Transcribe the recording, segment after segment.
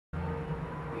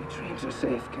dreams are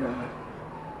safe, Carolyn.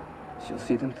 She'll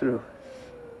see them through.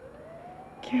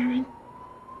 Karen?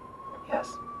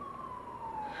 Yes.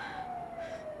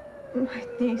 My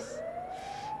niece,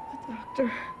 the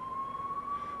doctor.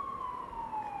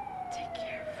 Take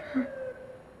care of her.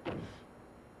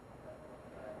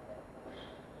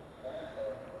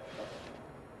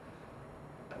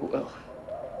 I will.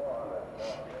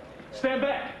 Stand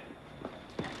back!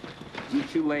 You're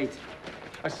too late.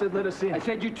 I said let us in. I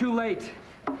said you're too late.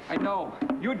 I know.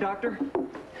 You a doctor?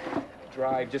 I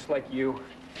drive just like you.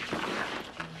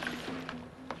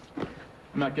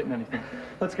 I'm not getting anything.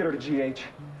 Let's get her to GH.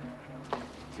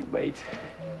 Too late.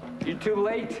 You're too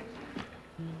late.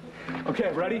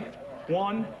 Okay, ready?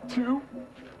 1, 2.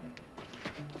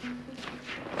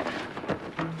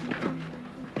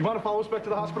 You want to follow us back to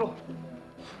the hospital?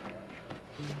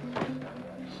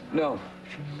 No.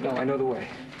 No, I know the way.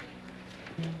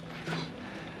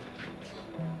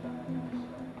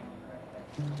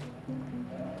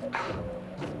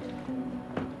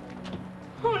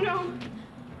 Oh, no.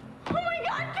 Oh, my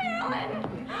God, Carolyn!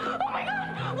 Oh, my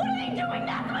God! What are they doing?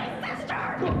 That's my sister!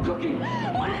 Look, Cookie!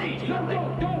 What are they doing?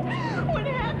 No, don't! What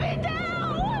happened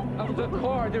now? Of the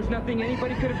car, there's nothing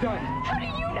anybody could have done. How do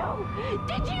you know?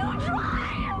 Did you drive?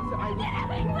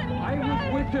 I was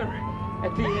with her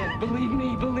at the end. Believe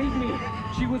me.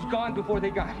 She was gone before they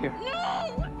got here.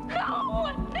 No!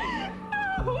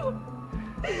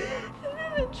 This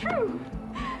isn't true.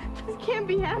 This can't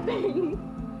be happening.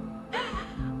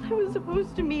 I was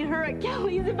supposed to meet her at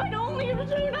Kelly's. If I'd only have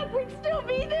shown up, we'd still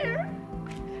be there.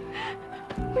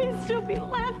 We'd still be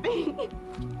laughing.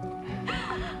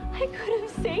 I could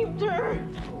have saved her.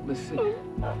 Oh, listen,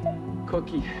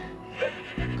 Cookie,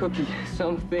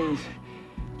 some things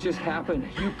just happen.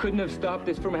 You couldn't have stopped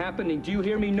this from happening. Do you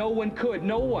hear me? No one could.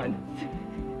 No one.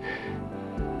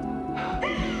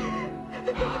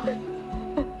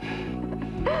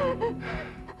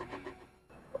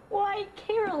 Why,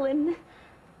 Carolyn?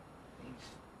 Things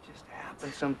just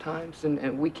happen sometimes,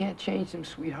 and we can't change them,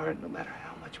 sweetheart, no matter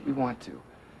how much we want to.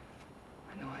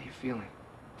 I know how you're feeling.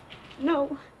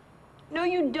 No. No,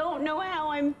 you don't know how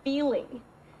I'm feeling.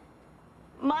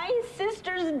 My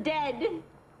sister's dead.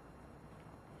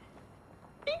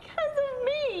 Because of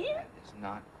me. That is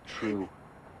not true.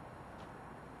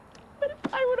 But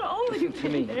if I would have only Listen to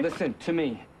me. been there. Listen to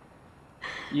me.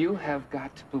 You have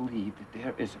got to believe that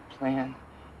there is a plan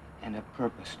and a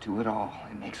purpose to it all.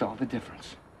 It makes all the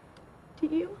difference. Do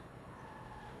you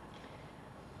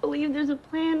believe there's a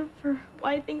plan for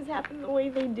why things happen the way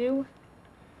they do?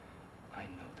 I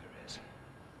know there is.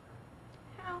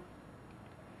 How?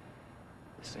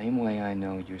 The same way I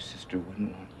know your sister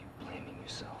wouldn't want you blaming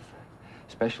yourself.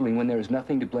 Especially when there is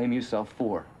nothing to blame yourself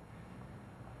for.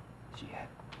 She had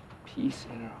peace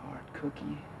in her heart,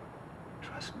 Cookie.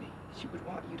 Trust me, she would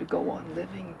want you to go on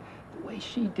living the way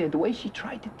she did, the way she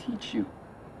tried to teach you.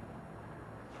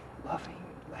 Loving,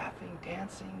 laughing,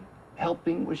 dancing,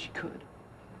 helping where she could.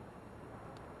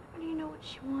 How do you know what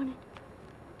she wanted?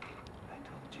 I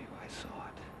told you I saw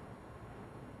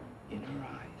it. In her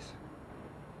eyes.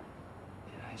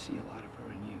 And I see a lot of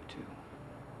her in you, too.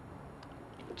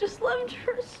 I just loved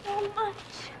her so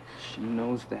much. She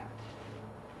knows that.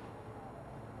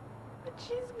 But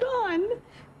she's gone.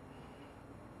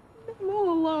 I'm all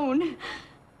alone. And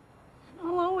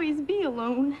I'll always be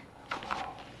alone.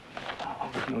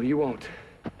 Oh, no, you won't.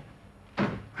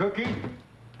 Cookie?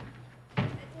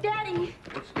 Daddy!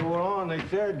 What's going on? They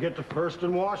said get to First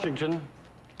in Washington.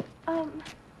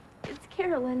 It's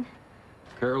Carolyn.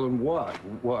 Carolyn, what?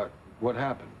 What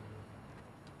happened?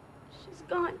 She's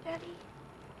gone, Daddy.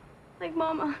 Like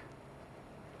Mama.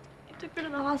 I took her to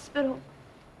the hospital.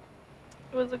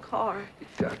 It was a car.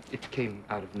 It came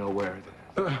out of nowhere.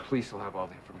 The police will have all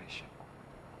the information.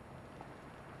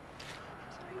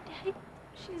 Sorry, Daddy.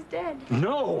 She's dead.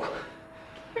 No!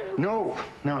 Carolyn. No!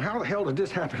 Now, how the hell did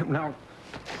this happen? Now,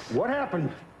 what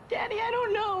happened? Daddy, I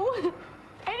don't know.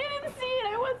 I didn't see it.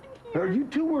 I wasn't here. Now, you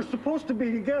two were supposed to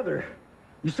be together.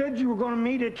 You said you were going to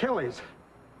meet at Kelly's.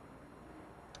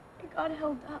 I got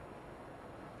held up.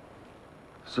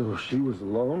 So she was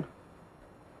alone?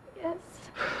 Yes.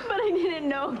 But I didn't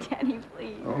know, Daddy,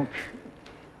 please. Oh.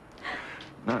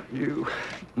 Not you.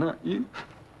 Not you.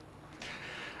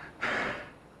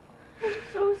 I'm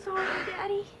so sorry,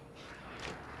 Daddy.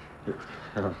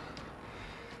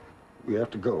 We have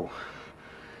to go.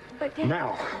 But Daddy...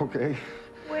 Now, okay?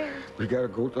 Where? We gotta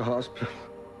go to the hospital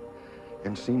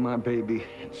and see my baby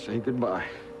and say goodbye.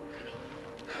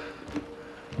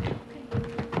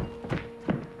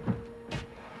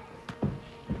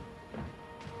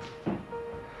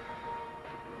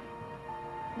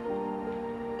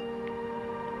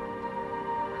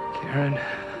 Karen,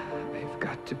 I've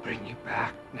got to bring you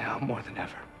back now more than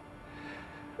ever.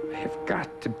 I have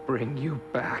got to bring you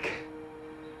back.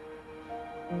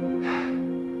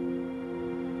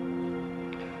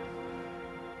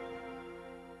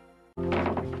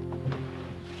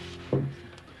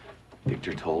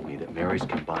 Victor told me that Mary's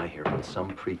come by here on some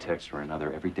pretext or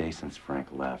another every day since Frank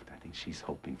left. I think she's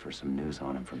hoping for some news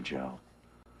on him from Joe.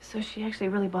 So she actually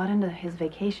really bought into his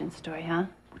vacation story, huh?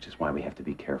 Which is why we have to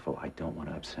be careful. I don't want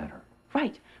to upset her.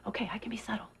 Right. Okay, I can be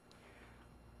subtle.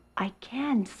 I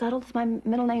can. Subtle's my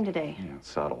middle name today. Yeah,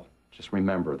 subtle. Just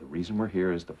remember, the reason we're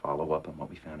here is to follow up on what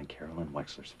we found in Carolyn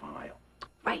Wexler's file.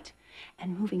 Right.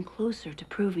 And moving closer to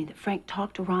proving that Frank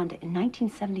talked to Rhonda in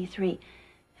 1973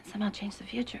 and somehow changed the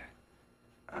future.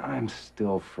 I'm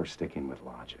still for sticking with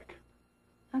logic.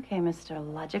 Okay, Mr.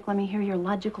 Logic, let me hear your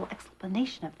logical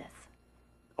explanation of this.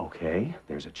 Okay,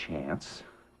 there's a chance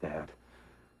that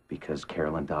because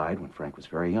Carolyn died when Frank was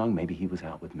very young, maybe he was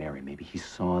out with Mary. Maybe he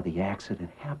saw the accident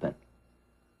happen.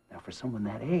 Now, for someone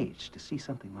that age, to see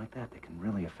something like that can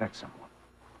really affect someone.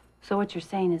 So what you're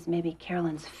saying is maybe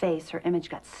Carolyn's face, her image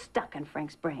got stuck in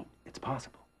Frank's brain. It's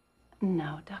possible.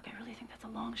 No, Doc, I really think that's a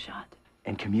long shot.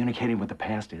 And communicating with the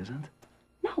past isn't?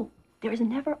 No, there is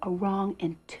never a wrong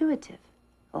intuitive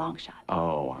long shot.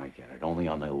 Oh, I get it. Only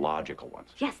on the logical ones.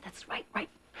 Yes, that's right.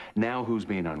 Now who's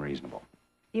being unreasonable?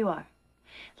 You are.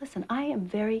 Listen, I am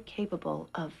very capable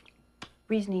of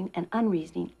reasoning and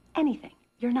unreasoning anything.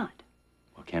 You're not.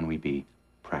 Well, can we be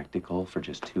practical for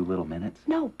just 2 little minutes?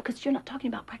 No, because you're not talking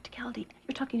about practicality.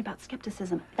 You're talking about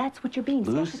skepticism. That's what you're being,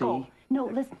 Lucy. skeptical. No,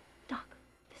 listen, Doc,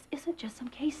 this isn't just some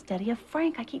case study of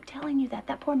Frank. I keep telling you that.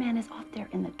 That poor man is off there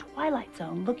in the twilight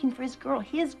zone looking for his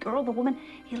girl, the woman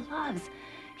he loves.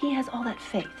 He has all that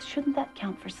faith. Shouldn't that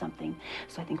count for something?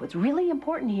 So I think what's really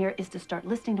important here is to start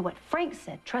listening to what Frank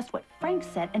said, trust what Frank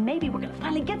said, and maybe we're gonna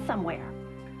finally get somewhere.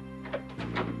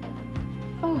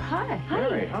 Oh, hi.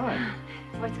 Mary, hi.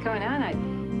 What's going on?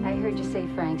 I heard you say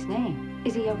Frank's name.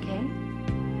 Is he okay?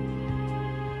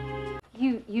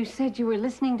 You said you were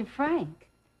listening to Frank.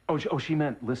 Oh, she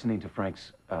meant listening to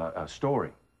Frank's story.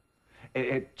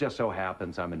 It just so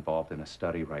happens I'm involved in a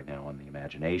study right now on the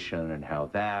imagination and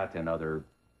how that and other,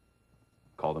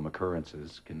 call them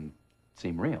occurrences, can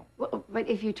seem real. Well, but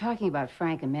if you're talking about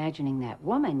Frank imagining that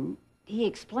woman, he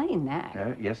explained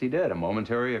that. Yes, he did. A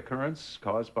momentary occurrence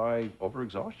caused by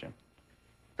overexhaustion.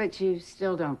 But you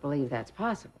still don't believe that's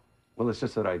possible. Well, it's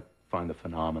just that I find the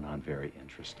phenomenon very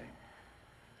interesting.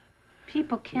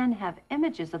 People can have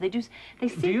images, though. They see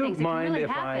things. Do you It can mind really if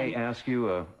I happen. ask you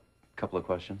a couple of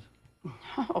questions?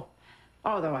 Oh,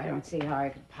 although I don't see how I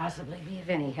could possibly be of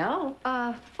any help.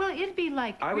 Well, it'd be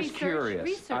like I was research.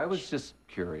 curious. I was just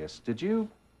curious. Did you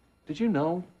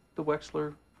know the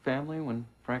Wexler family when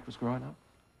Frank was growing up?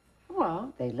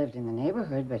 Well, they lived in the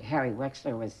neighborhood, but Harry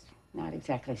Wexler was not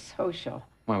exactly social.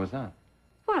 Why was that?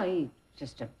 Well, he's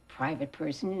just a private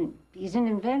person. He's an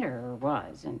inventor, or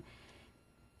was,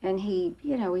 and he,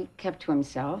 he kept to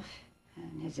himself,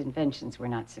 and his inventions were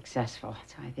not successful.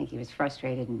 So I think he was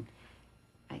frustrated, and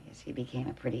I guess he became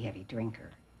a pretty heavy drinker.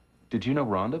 Did you know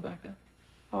Rhonda back then?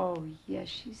 Oh, yes,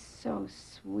 she's so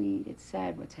sweet. It's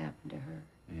sad what's happened to her.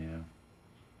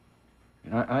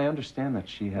 Yeah. I understand that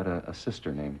she had a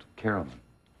sister named Carolyn.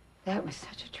 That was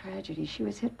such a tragedy. She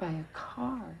was hit by a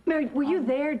car. Mary, were you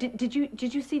there? Did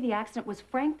you see the accident? Was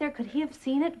Frank there? Could he have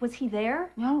seen it? Was he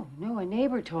there? No, a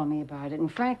neighbor told me about it,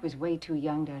 and Frank was way too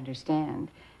young to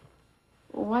understand.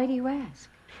 Why do you ask?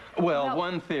 Well,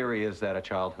 one theory is that a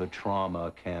childhood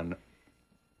trauma can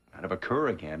kind of occur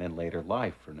again in later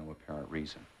life for no apparent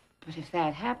reason. But if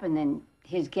that happened, then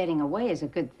his getting away is a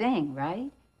good thing, right?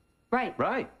 Right.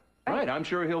 Right. I'm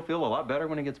sure he'll feel a lot better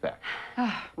when he gets back.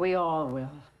 We all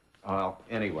will. Well,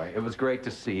 anyway, it was great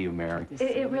to see you, Mary.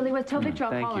 It really was. Tell Victor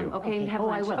I'll Thank call him. you. Okay, have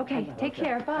lunch. I will. Okay, I will. take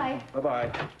care. Bye.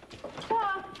 Bye-bye.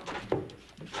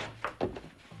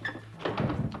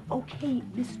 Okay,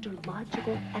 Mr.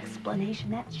 Logical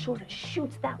Explanation. That sort of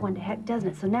shoots that one to heck, doesn't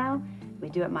it? So now we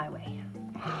do it my way.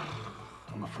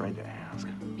 I'm afraid to ask.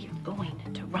 We are going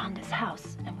to Rhonda's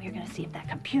house, and we are going to see if that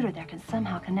computer there can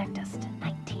somehow connect us to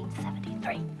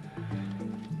 1973.